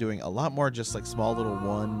going to be doing a lot more just like small little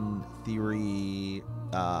one theory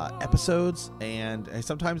episodes. And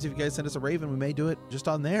sometimes if you guys send us a Raven, we may do it just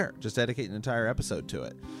on there. Just dedicate an entire episode to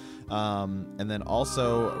it. And then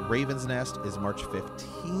also Raven's Nest is March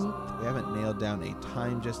 15th. We haven't nailed down a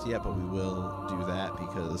time just yet, but we will do that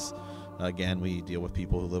because, again, we deal with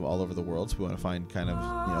people who live all over the world, so we want to find kind of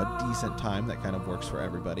a decent time that kind of works for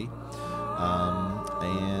everybody.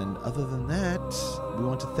 And other than that, we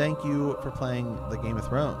want to thank you for playing the Game of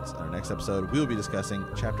Thrones. In our next episode, we will be discussing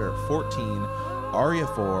Chapter 14, Arya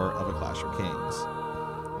 4 of A Clash of Kings.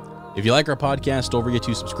 If you like our podcast, don't forget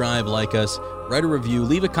to subscribe, like us, write a review,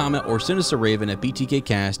 leave a comment, or send us a raven at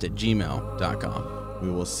btkcast@gmail.com. We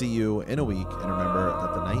will see you in a week, and remember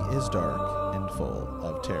that the night is dark and full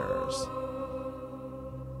of terrors.